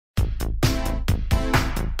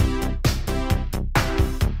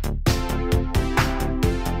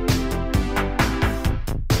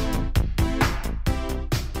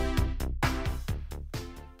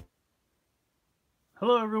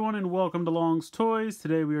Hello everyone and welcome to Long's Toys.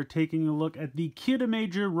 Today we are taking a look at the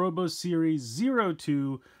Kiramager Robo Series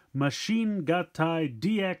 02 Mashin Sentai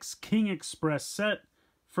DX King Express set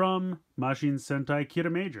from Mashin Sentai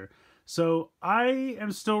Kiramager. So I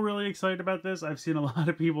am still really excited about this. I've seen a lot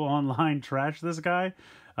of people online trash this guy,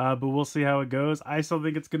 but we'll see how it goes. I still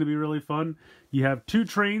think it's going to be really fun. You have two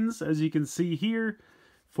trains, as you can see here,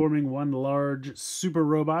 forming one large super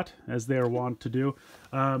robot, as they are wont to do.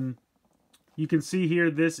 You can see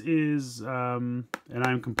here, this is, and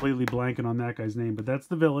I'm completely blanking on that guy's name, but that's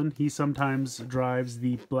the villain. He sometimes drives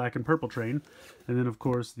the black and purple train. And then, of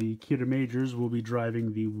course, the Kiramagers will be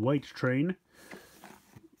driving the white train.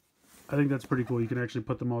 I think that's pretty cool. You can actually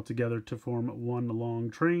put them all together to form one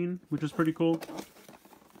long train, which is pretty cool.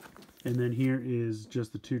 And then here is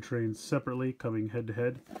just the two trains separately, coming head to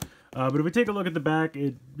head. But if we take a look at the back,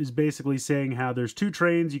 it is basically saying how there's two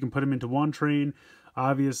trains. You can put them into one train.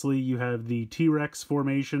 Obviously, you have the T-Rex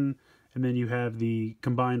formation, and then you have the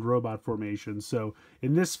combined robot formation. So,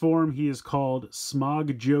 in this form, he is called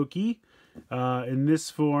Smog Joki. In this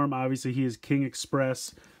form, obviously, he is King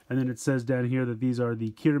Express. And then it says down here that these are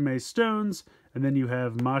the Kirame Stones. And then you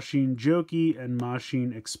have Mashin Joki and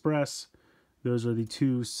Mashin Express. Those are the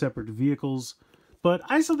two separate vehicles. But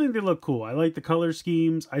I still think they look cool. I like the color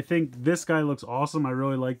schemes. I think this guy looks awesome. I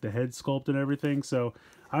really like the head sculpt and everything. So,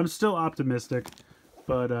 I'm still optimistic.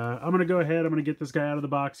 But I'm going to go ahead, I'm going to get this guy out of the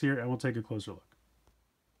box here, and we'll take a closer look.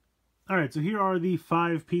 Alright, so here are the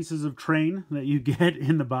 5 pieces of train that you get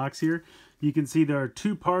in the box here. You can see there are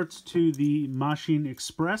 2 parts to the Mashin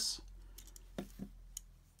Express.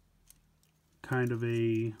 Kind of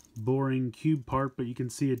a boring cube part, but you can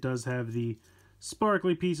see it does have the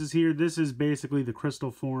sparkly pieces here. This is basically the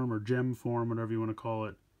crystal form or gem form, whatever you want to call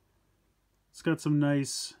it. It's got some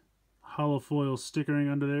nice hollow foil stickering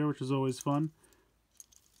under there, which is always fun.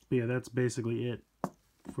 But yeah, that's basically it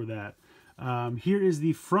for that. Here is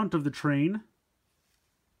the front of the train,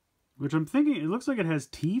 which I'm thinking, it looks like it has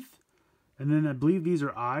teeth. And then I believe these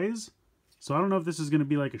are eyes. So I don't know if this is going to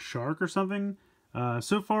be like a shark or something.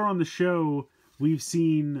 So far on the show, we've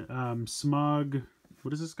seen Smog...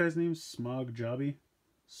 What is this guy's name? Smog Jobby?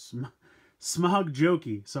 Smog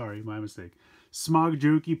Joki. Sorry, my mistake. Smog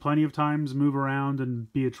Joki plenty of times move around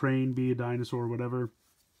and be a train, be a dinosaur, whatever.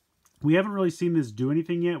 We haven't really seen this do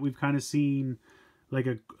anything yet. We've kind of seen like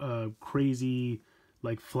a crazy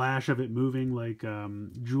like flash of it moving, like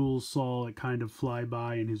Jules saw it kind of fly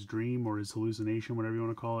by in his dream or his hallucination, whatever you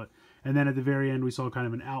want to call it. And then at the very end, we saw kind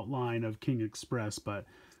of an outline of King Express, but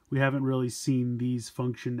we haven't really seen these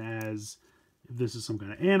function as if this is some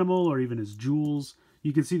kind of animal or even as jewels.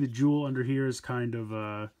 You can see the jewel under here is kind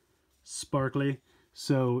of sparkly.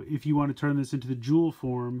 So if you want to turn this into the jewel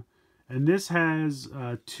form, and this has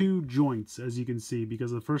 2 joints, as you can see,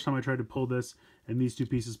 because the first time I tried to pull this, and these 2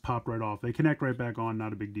 pieces pop right off. They connect right back on,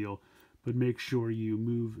 not a big deal. But make sure you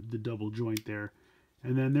move the double joint there.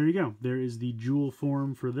 And then there you go. There is the jewel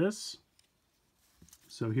form for this.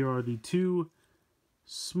 So here are the 2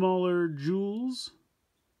 smaller jewels.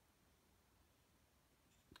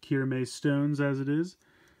 Kirame stones, as it is.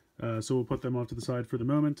 So we'll put them off to the side for the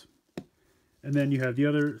moment. And then you have the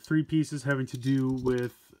other 3 pieces having to do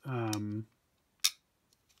with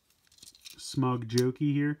Smog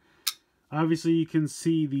Joki here. Obviously you can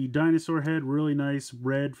see the dinosaur head, really nice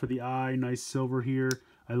red for the eye, nice silver here.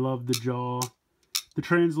 I love the jaw. The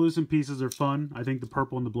translucent pieces are fun. I think the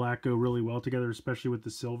purple and the black go really well together, especially with the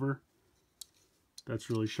silver. That's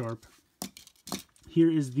really sharp.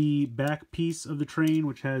 Here is the back piece of the train,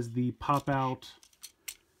 which has the pop-out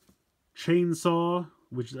chainsaw,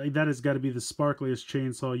 which that has got to be the sparkliest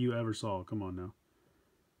chainsaw you ever saw. Come on now.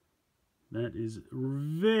 That is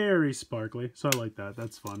very sparkly, so I like that.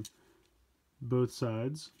 That's fun. Both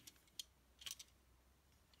sides.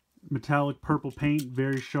 Metallic purple paint,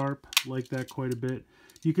 very sharp. Like that quite a bit.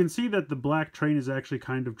 You can see that the black train is actually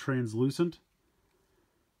kind of translucent.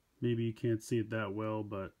 Maybe you can't see it that well,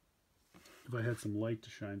 but if I had some light to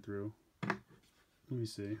shine through. Let me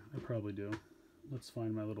see. I probably do. Let's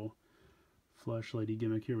find my little flashlighty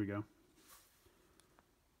gimmick. Here we go.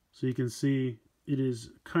 So you can see it is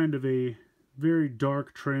kind of a very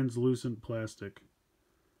dark translucent plastic,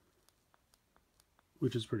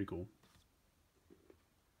 which is pretty cool.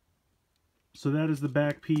 So that is the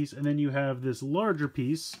back piece, and then you have this larger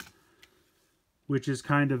piece, which is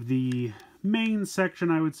kind of the main section.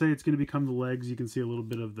 I would say it's going to become the legs. You can see a little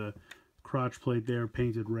bit of the crotch plate there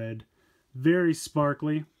painted red. Very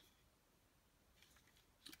sparkly.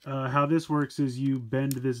 How this works is you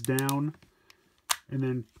bend this down and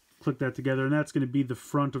then click that together, and that's going to be the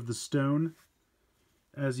front of the stone.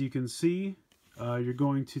 As you can see, you're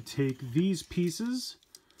going to take these pieces,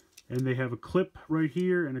 and they have a clip right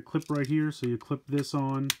here and a clip right here. So you clip this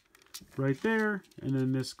on right there, and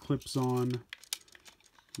then this clips on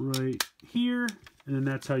right here, and then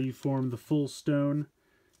that's how you form the full stone.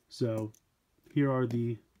 So here are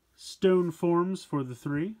the stone forms for the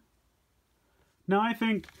 3. Now I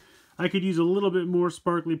think I could use a little bit more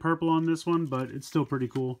sparkly purple on this one, but it's still pretty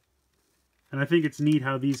cool. And I think it's neat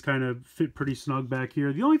how these kind of fit pretty snug back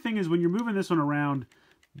here. The only thing is when you're moving this one around,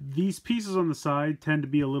 these pieces on the side tend to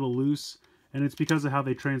be a little loose, and it's because of how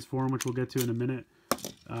they transform, which we'll get to in a minute.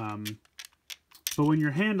 But when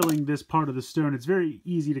you're handling this part of the stone, it's very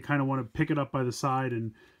easy to kind of want to pick it up by the side,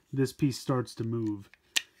 and this piece starts to move.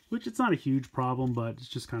 Which it's not a huge problem, but it's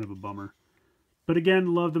just kind of a bummer. But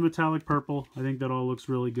again, love the metallic purple. I think that all looks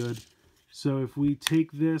really good. So if we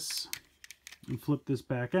take this and flip this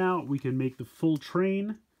back out, we can make the full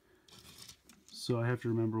train. So I have to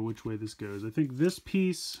remember which way this goes. I think this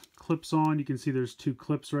piece clips on. You can see there's 2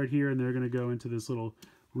 clips right here, and they're going to go into this little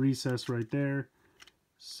recess right there.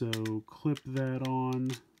 So clip that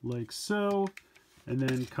on like so, and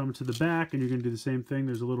then come to the back, and you're going to do the same thing.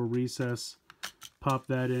 There's a little recess. Pop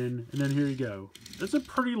that in, and then here you go. That's a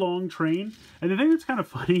pretty long train. And the thing that's kind of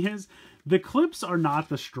funny is the clips are not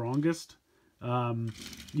the strongest.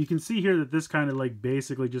 You can see here that this kind of like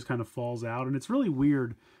basically just kind of falls out, and it's really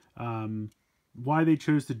weird why they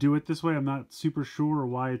chose to do it this way. I'm not super sure, or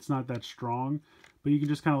why it's not that strong, but you can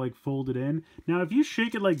just kind of like fold it in. Now if you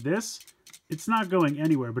shake it like this, it's not going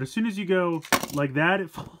anywhere, but as soon as you go like that, it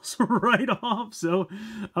falls right off. So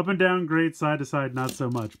up and down, great. Side to side, not so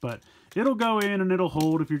much, but it'll go in and it'll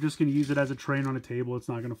hold. If you're just going to use it as a train on a table, it's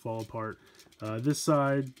not going to fall apart. This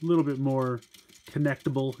side, a little bit more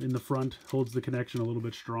connectable in the front, holds the connection a little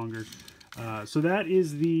bit stronger. So that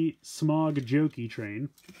is the Smog Joki train.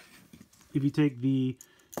 If you take the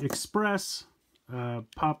Express,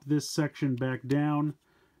 pop this section back down,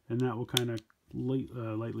 and that will kind of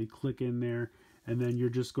lightly click in there, and then you're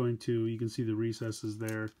just going to, you can see the recesses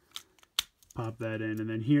there, pop that in, and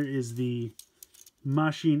then here is the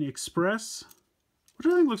Mashin Express, which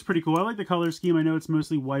I think looks pretty cool. I like the color scheme. I know it's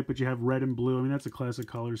mostly white, but you have red and blue. I mean, that's a classic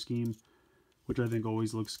color scheme, which I think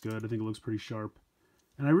always looks good. I think it looks pretty sharp,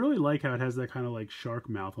 and I really like how it has that kind of like shark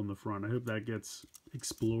mouth on the front. I hope that gets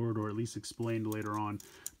explored, or at least explained later on.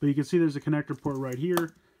 But you can see there's a connector port right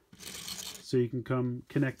here, so you can come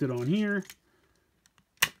connect it on here.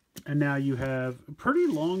 And now you have a pretty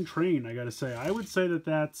long train, I gotta say. I would say that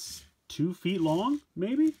that's 2 feet long,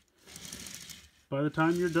 maybe, by the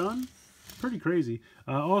time you're done. Pretty crazy.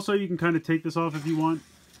 Also, you can kind of take this off if you want,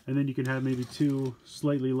 and then you can have maybe 2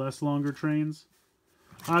 slightly less longer trains.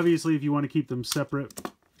 Obviously, if you want to keep them separate,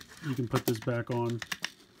 you can put this back on.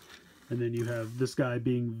 And then you have this guy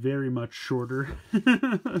being very much shorter.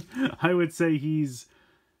 I would say he's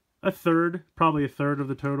a third, probably a third of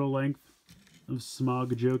the total length of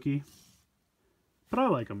Smog Joki. But I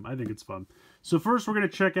like him. I think it's fun. So first we're going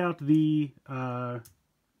to check out the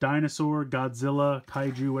dinosaur, Godzilla,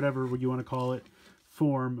 Kaiju, whatever you want to call it,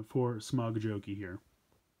 form for Smog Joki here.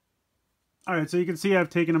 Alright, so you can see I've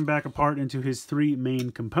taken him back apart into his 3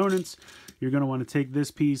 main components. You're going to want to take this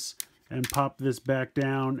piece and pop this back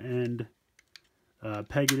down and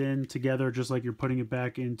peg it in together just like you're putting it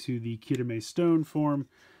back into the Kirame stone form.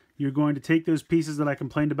 You're going to take those pieces that I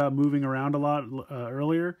complained about moving around a lot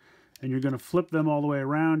earlier, and you're going to flip them all the way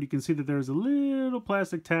around. You can see that there's a little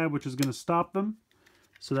plastic tab which is going to stop them,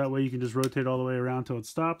 so that way you can just rotate all the way around till it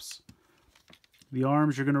stops. The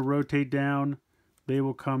arms you're going to rotate down. They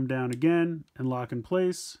will come down again and lock in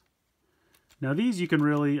place. Now these you can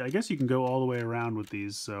really, I guess you can go all the way around with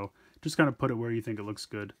these, so just kind of put it where you think it looks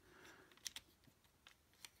good.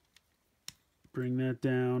 Bring that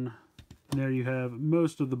down. And there you have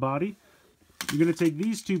most of the body. You're going to take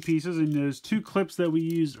these 2 pieces, and those 2 clips that we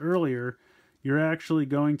used earlier, you're actually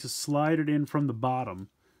going to slide it in from the bottom.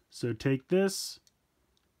 So take this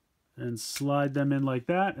and slide them in like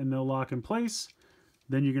that, and they'll lock in place.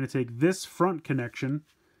 Then you're going to take this front connection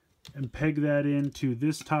and peg that into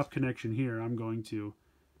this top connection here. I'm going to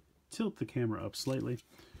tilt the camera up slightly.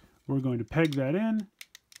 We're going to peg that in.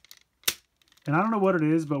 And I don't know what it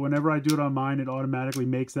is, but whenever I do it on mine, it automatically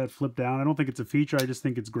makes that flip down. I don't think it's a feature. I just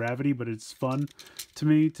think it's gravity, but it's fun to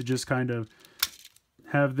me to just kind of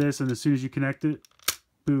have this, and as soon as you connect it,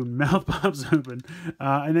 boom, mouth pops open.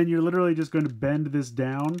 And then you're literally just going to bend this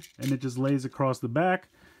down, and it just lays across the back.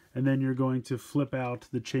 And then you're going to flip out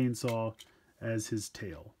the chainsaw as his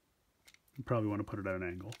tail. You probably want to put it at an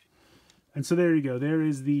angle. And so there you go. There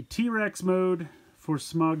is the T-Rex mode for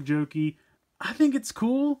Smog Joki. I think it's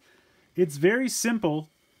cool. It's very simple,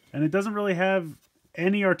 and it doesn't really have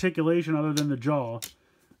any articulation other than the jaw.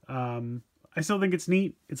 I still think it's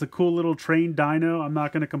neat. It's a cool little train dino. I'm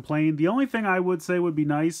not going to complain. The only thing I would say would be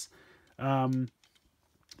nice,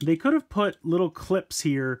 they could have put little clips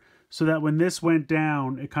here so that when this went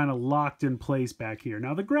down, it kind of locked in place back here.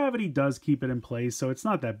 Now, the gravity does keep it in place, so it's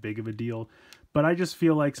not that big of a deal. But I just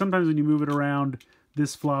feel like sometimes when you move it around,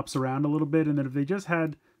 this flops around a little bit. And then if they just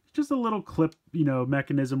had just a little clip, you know,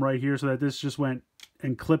 mechanism right here so that this just went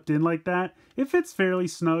and clipped in like that, it fits fairly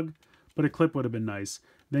snug, but a clip would have been nice.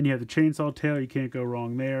 Then you have the chainsaw tail. You can't go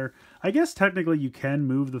wrong there. I guess technically you can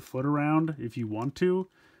move the foot around if you want to,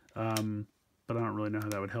 but I don't really know how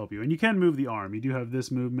that would help you. And you can move the arm. You do have this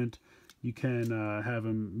movement. You can have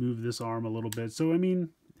him move this arm a little bit. So, I mean,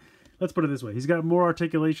 let's put it this way. He's got more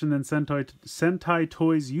articulation than Sentai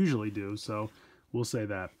toys usually do, so we'll say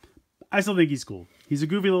that. I still think he's cool. He's a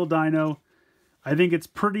goofy little dino. I think it's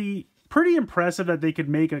pretty impressive that they could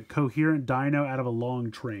make a coherent dino out of a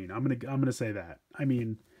long train. I'm gonna say that. I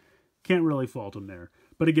mean, can't really fault him there.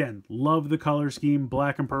 But again, love the color scheme.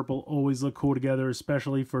 Black and purple always look cool together,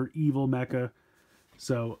 especially for evil mecha.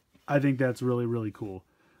 So I think that's really, really cool.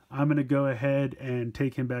 I'm going to go ahead and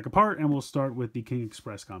take him back apart, and we'll start with the King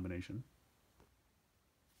Express combination.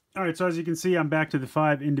 All right, so as you can see, I'm back to the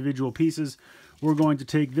 5 individual pieces. We're going to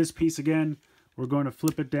take this piece again. We're going to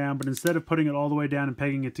flip it down, but instead of putting it all the way down and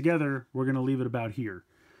pegging it together, we're going to leave it about here.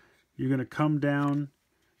 You're going to come down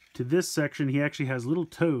to this section. He actually has little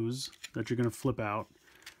toes that you're going to flip out,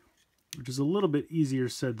 which is a little bit easier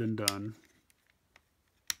said than done.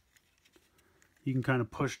 You can kind of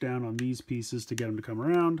push down on these pieces to get them to come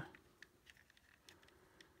around.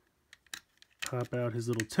 Pop out his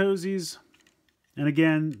little toesies. And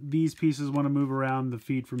again, these pieces want to move around the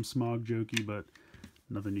feet from Smog Jokey, but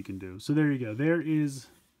nothing you can do. So there you go. There is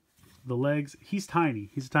the legs. He's tiny.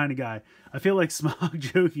 He's a tiny guy. I feel like Smog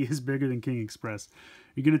Jokey is bigger than King Express.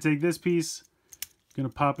 You're going to take this piece, going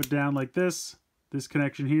to pop it down like this. This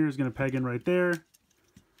connection here is going to peg in right there.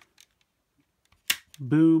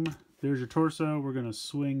 Boom. There's your torso. We're going to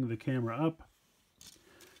swing the camera up.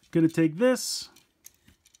 Going to take this,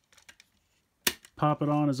 pop it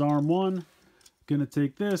on as arm 1. Going to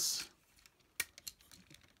take this,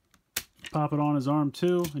 pop it on as arm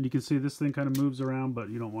 2. And you can see this thing kind of moves around, but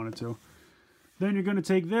you don't want it to. Then you're going to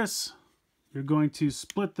take this. You're going to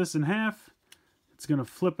split this in half. It's going to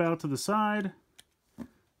flip out to the side.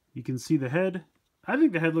 You can see the head. I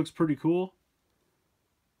think the head looks pretty cool.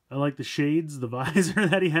 I like the shades, the visor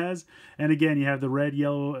that he has. And again, you have the red,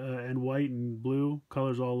 yellow, and white and blue.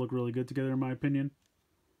 Colors all look really good together in my opinion.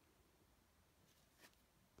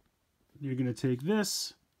 You're going to take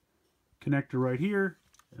this connector right here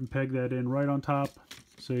and peg that in right on top.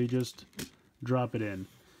 So you just drop it in.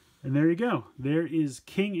 And there you go. There is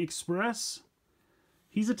King Express.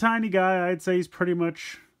 He's a tiny guy. I'd say he's pretty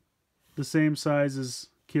much the same size as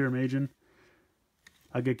Kiramager.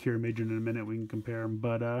 I'll get Kiramager in a minute. We can compare him.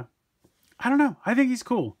 But I don't know. I think he's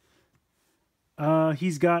cool.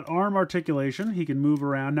 He's got arm articulation. He can move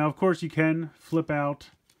around. Now, of course, you can flip out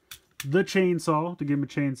the chainsaw to give him a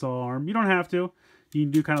chainsaw arm. You don't have to. You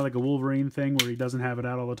can do kind of like a Wolverine thing where he doesn't have it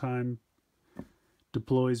out all the time.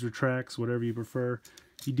 Deploys, retracts, whatever you prefer.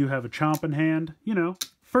 You do have a chomping hand, you know,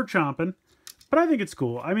 for chomping. But I think it's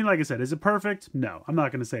cool. I mean, like I said, is it perfect? No, I'm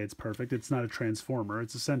not going to say it's perfect. It's not a Transformer.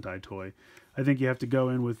 It's a Sentai toy. I think you have to go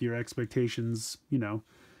in with your expectations, you know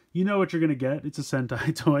what you're going to get. It's a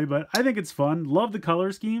Sentai toy, but I think it's fun. Love the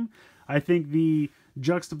color scheme. I think the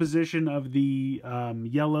juxtaposition of the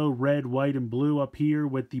yellow, red, white, and blue up here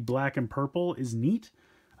with the black and purple is neat.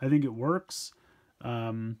 I think it works.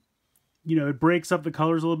 You know, it breaks up the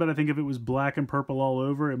colors a little bit. I think if it was black and purple all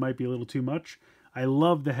over, it might be a little too much. I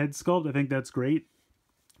love the head sculpt. I think that's great.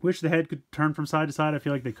 Wish the head could turn from side to side. I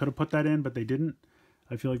feel like they could have put that in, but they didn't.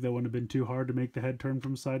 I feel like that wouldn't have been too hard to make the head turn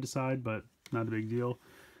from side to side, but not a big deal.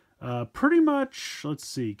 Pretty much, let's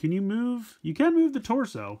see. Can you move? You can move the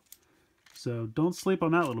torso. So don't sleep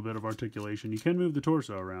on that little bit of articulation. You can move the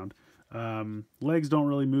torso around. Legs don't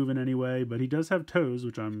really move in any way, but he does have toes,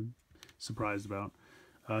 which I'm surprised about.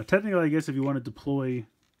 Technically, I guess if you want to deploy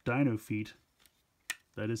dino feet,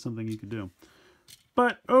 that is something you could do.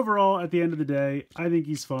 But overall, at the end of the day, I think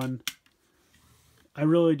he's fun. I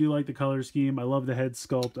really do like the color scheme. I love the head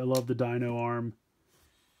sculpt. I love the dino arm.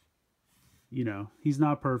 You know, he's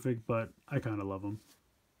not perfect, but I kind of love him.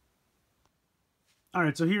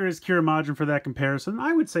 Alright, so here is Kiramager for that comparison.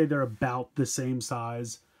 I would say they're about the same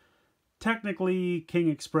size. Technically, King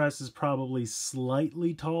Express is probably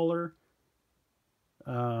slightly taller.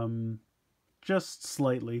 Just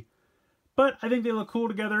slightly. But I think they look cool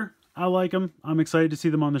together. I like them. I'm excited to see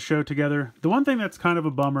them on the show together. The one thing that's kind of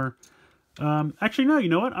a bummer, Actually, no, you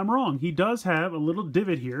know what? I'm wrong. He does have a little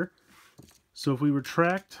divot here. So if we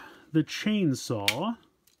retract the chainsaw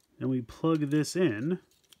and we plug this in,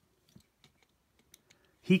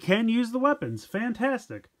 he can use the weapons.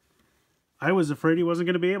 Fantastic. I was afraid he wasn't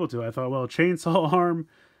going to be able to. I thought, well, chainsaw arm,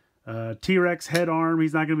 T-Rex head arm,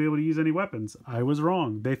 he's not going to be able to use any weapons. I was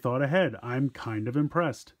wrong. They thought ahead. I'm kind of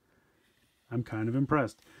impressed.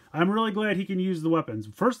 I'm really glad he can use the weapons.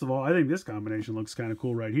 First of all, I think this combination looks kind of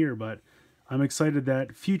cool right here, but I'm excited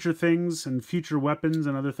that future things and future weapons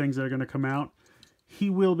and other things that are going to come out, he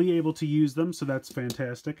will be able to use them, so that's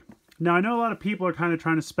fantastic. Now, I know a lot of people are kind of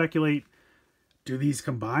trying to speculate, do these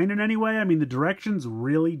combine in any way? I mean, the directions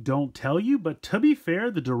really don't tell you, but to be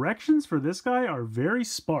fair, the directions for this guy are very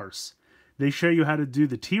sparse. They show you how to do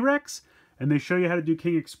the T-Rex, and they show you how to do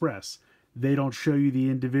King Express. They don't show you the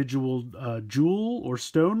individual jewel or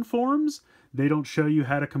stone forms. They don't show you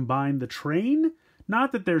how to combine the train.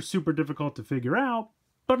 Not that they're super difficult to figure out,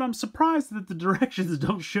 but I'm surprised that the directions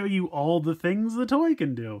don't show you all the things the toy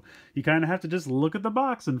can do. You kind of have to just look at the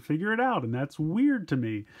box and figure it out, and that's weird to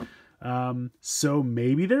me. So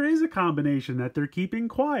maybe there is a combination that they're keeping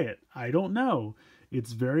quiet. I don't know.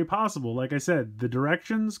 It's very possible. Like I said, the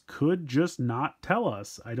directions could just not tell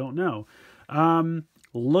us. I don't know.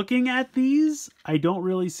 Looking at these, I don't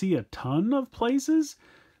really see a ton of places.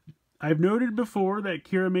 I've noted before that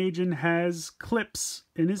Kiramager has clips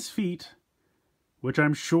in his feet, which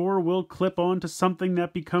I'm sure will clip onto something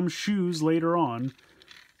that becomes shoes later on.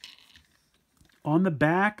 On the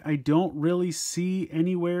back, I don't really see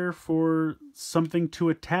anywhere for something to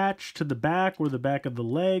attach to the back or the back of the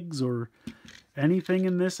legs or anything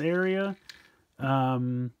in this area.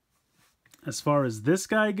 As far as this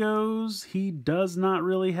guy goes, he does not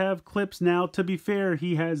really have clips. Now, to be fair,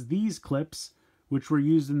 he has these clips, which were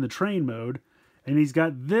used in the train mode. And he's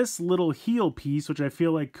got this little heel piece, which I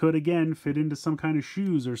feel like could, again, fit into some kind of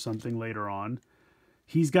shoes or something later on.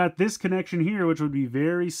 He's got this connection here, which would be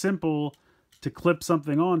very simple to clip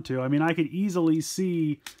something onto. I mean, I could easily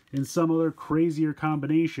see in some other crazier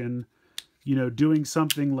combination, you know, doing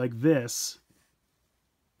something like this.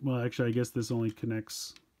 Well, actually, I guess this only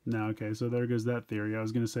connects... No, okay, so there goes that theory. I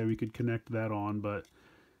was going to say we could connect that on, but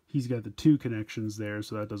he's got the two connections there,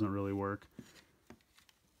 so that doesn't really work.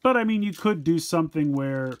 But, I mean, you could do something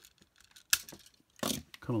where...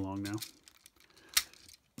 Come along now.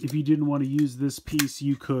 If you didn't want to use this piece,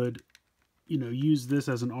 you could, you know, use this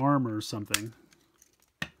as an arm or something.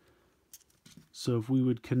 So if we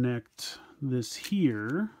would connect this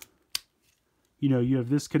here, you know, you have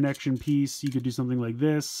this connection piece. You could do something like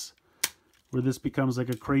this, where this becomes like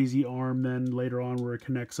a crazy arm then later on where it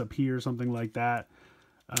connects up here, something like that.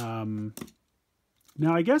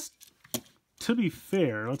 Now, I guess, to be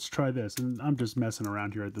fair, let's try this. And I'm just messing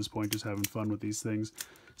around here at this point, just having fun with these things,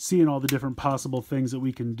 seeing all the different possible things that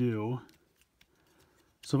we can do.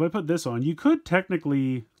 So if I put this on, you could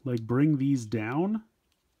technically like bring these down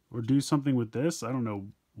or do something with this. I don't know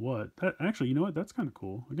what. Actually, you know what? That's kind of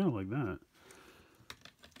cool. I kind of like that.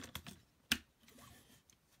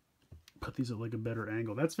 Put these at like a better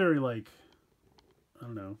angle. That's very like, I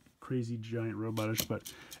don't know, crazy giant robotish.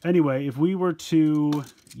 But anyway, if we were to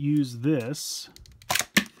use this,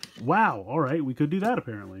 wow, all right, we could do that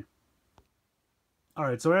apparently. All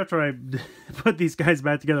right, so after I put these guys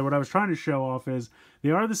back together, what I was trying to show off is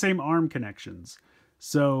they are the same arm connections.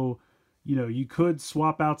 So, you know, you could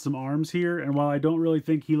swap out some arms here. And while I don't really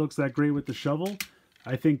think he looks that great with the shovel,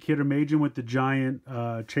 I think Kiramager with the giant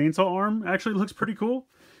chainsaw arm actually looks pretty cool.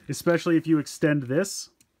 Especially if you extend this.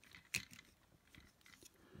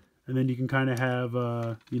 And then you can kind of have,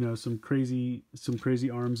 you know, some crazy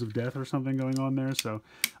arms of death or something going on there. So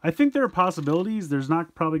I think there are possibilities. There's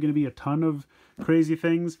not probably going to be a ton of crazy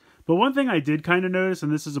things. But one thing I did kind of notice,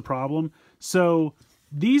 and this is a problem. So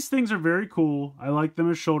these things are very cool. I like them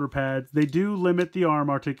as shoulder pads. They do limit the arm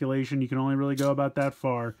articulation. You can only really go about that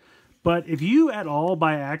far. But if you at all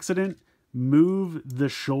by accident move the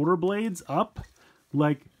shoulder blades up,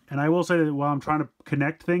 like, and I will say that while I'm trying to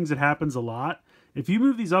connect things, it happens a lot. If you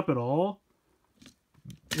move these up at all,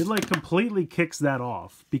 it like completely kicks that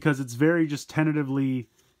off because it's very just tentatively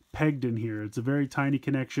pegged in here. It's a very tiny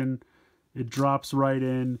connection. It drops right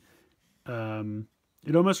in.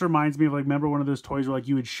 It almost reminds me of like, remember one of those toys where like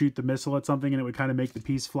you would shoot the missile at something and it would kind of make the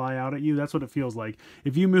piece fly out at you? That's what it feels like.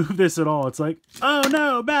 If you move this at all, it's like, oh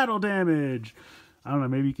no, battle damage. I don't know,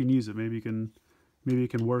 maybe you can use it. Maybe it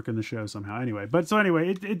can work in the show somehow. Anyway,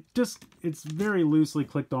 it's very loosely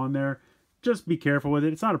clicked on there. Just be careful with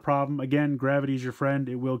it. It's not a problem. Again, gravity's your friend.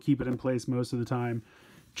 It will keep it in place most of the time.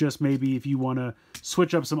 Just maybe if you want to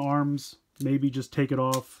switch up some arms, maybe just take it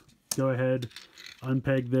off go ahead,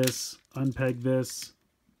 unpeg this,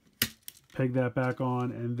 peg that back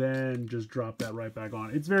on, and then just drop that right back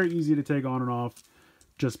on. It's very easy to take on and off.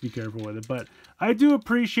 Just be careful with it. But I do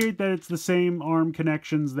appreciate that it's the same arm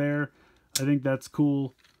connections there. I think that's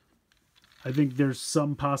cool. I think there's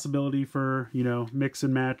some possibility for, you know, mix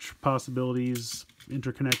and match possibilities,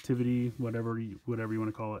 interconnectivity, whatever you want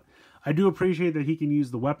to call it. I do appreciate that he can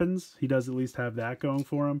use the weapons. He does at least have that going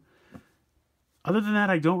for him. Other than that,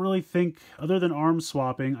 I don't really think, other than arm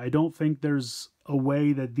swapping, I don't think there's a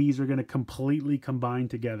way that these are going to completely combine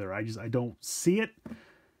together. I don't see it.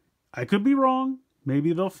 I could be wrong.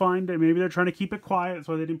 Maybe they'll find it. Maybe they're trying to keep it quiet. That's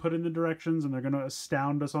why they didn't put in the directions, and they're going to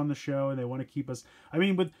astound us on the show, and they want to keep us... I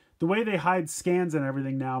mean, with the way they hide scans and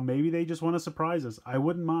everything now, maybe they just want to surprise us. I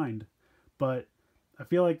wouldn't mind. But I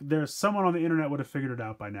feel like there's someone on the internet would have figured it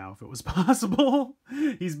out by now if it was possible.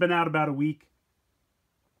 He's been out about a week.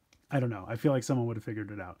 I don't know. I feel like someone would have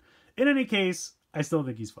figured it out. In any case, I still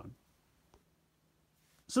think he's fun.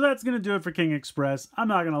 So that's going to do it for King Express. I'm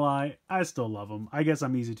not going to lie, I still love him. I guess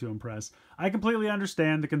I'm easy to impress. I completely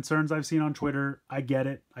understand the concerns I've seen on Twitter. I get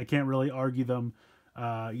it. I can't really argue them.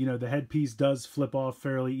 You know, the headpiece does flip off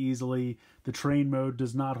fairly easily. The train mode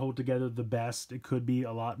does not hold together the best. It could be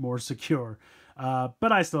a lot more secure.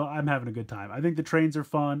 But I'm having a good time. I think the trains are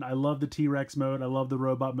fun. I love the T-Rex mode. I love the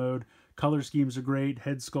robot mode. Color schemes are great.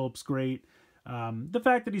 Head sculpt's great. The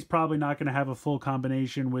fact that he's probably not going to have a full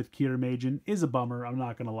combination with Kiramager is a bummer, I'm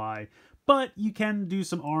not going to lie. But you can do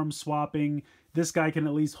some arm swapping. This guy can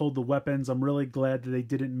at least hold the weapons. I'm really glad that they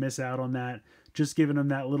didn't miss out on that. Just giving him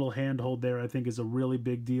that little handhold there, I think, is a really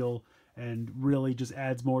big deal and really just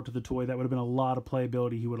adds more to the toy. That would have been a lot of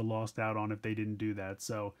playability he would have lost out on if they didn't do that.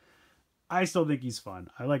 So I still think he's fun.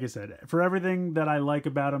 Like I said, for everything that I like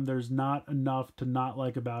about him, there's not enough to not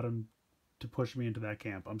like about him to push me into that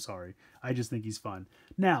camp. I'm sorry. I just think he's fun.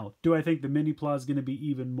 Now, do I think the Mini Pla is going to be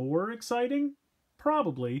even more exciting?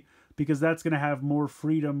 Probably, because that's going to have more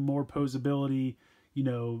freedom, more posability. You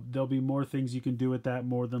know, there'll be more things you can do with that,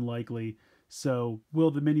 more than likely. So, will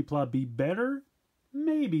the Mini Pla be better?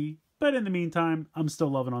 Maybe. But in the meantime, I'm still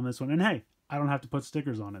loving on this one. And hey, I don't have to put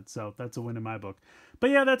stickers on it, so that's a win in my book. But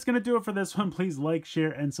yeah, that's going to do it for this one. Please like,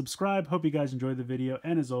 share, and subscribe. Hope you guys enjoyed the video.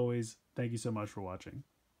 And as always, thank you so much for watching.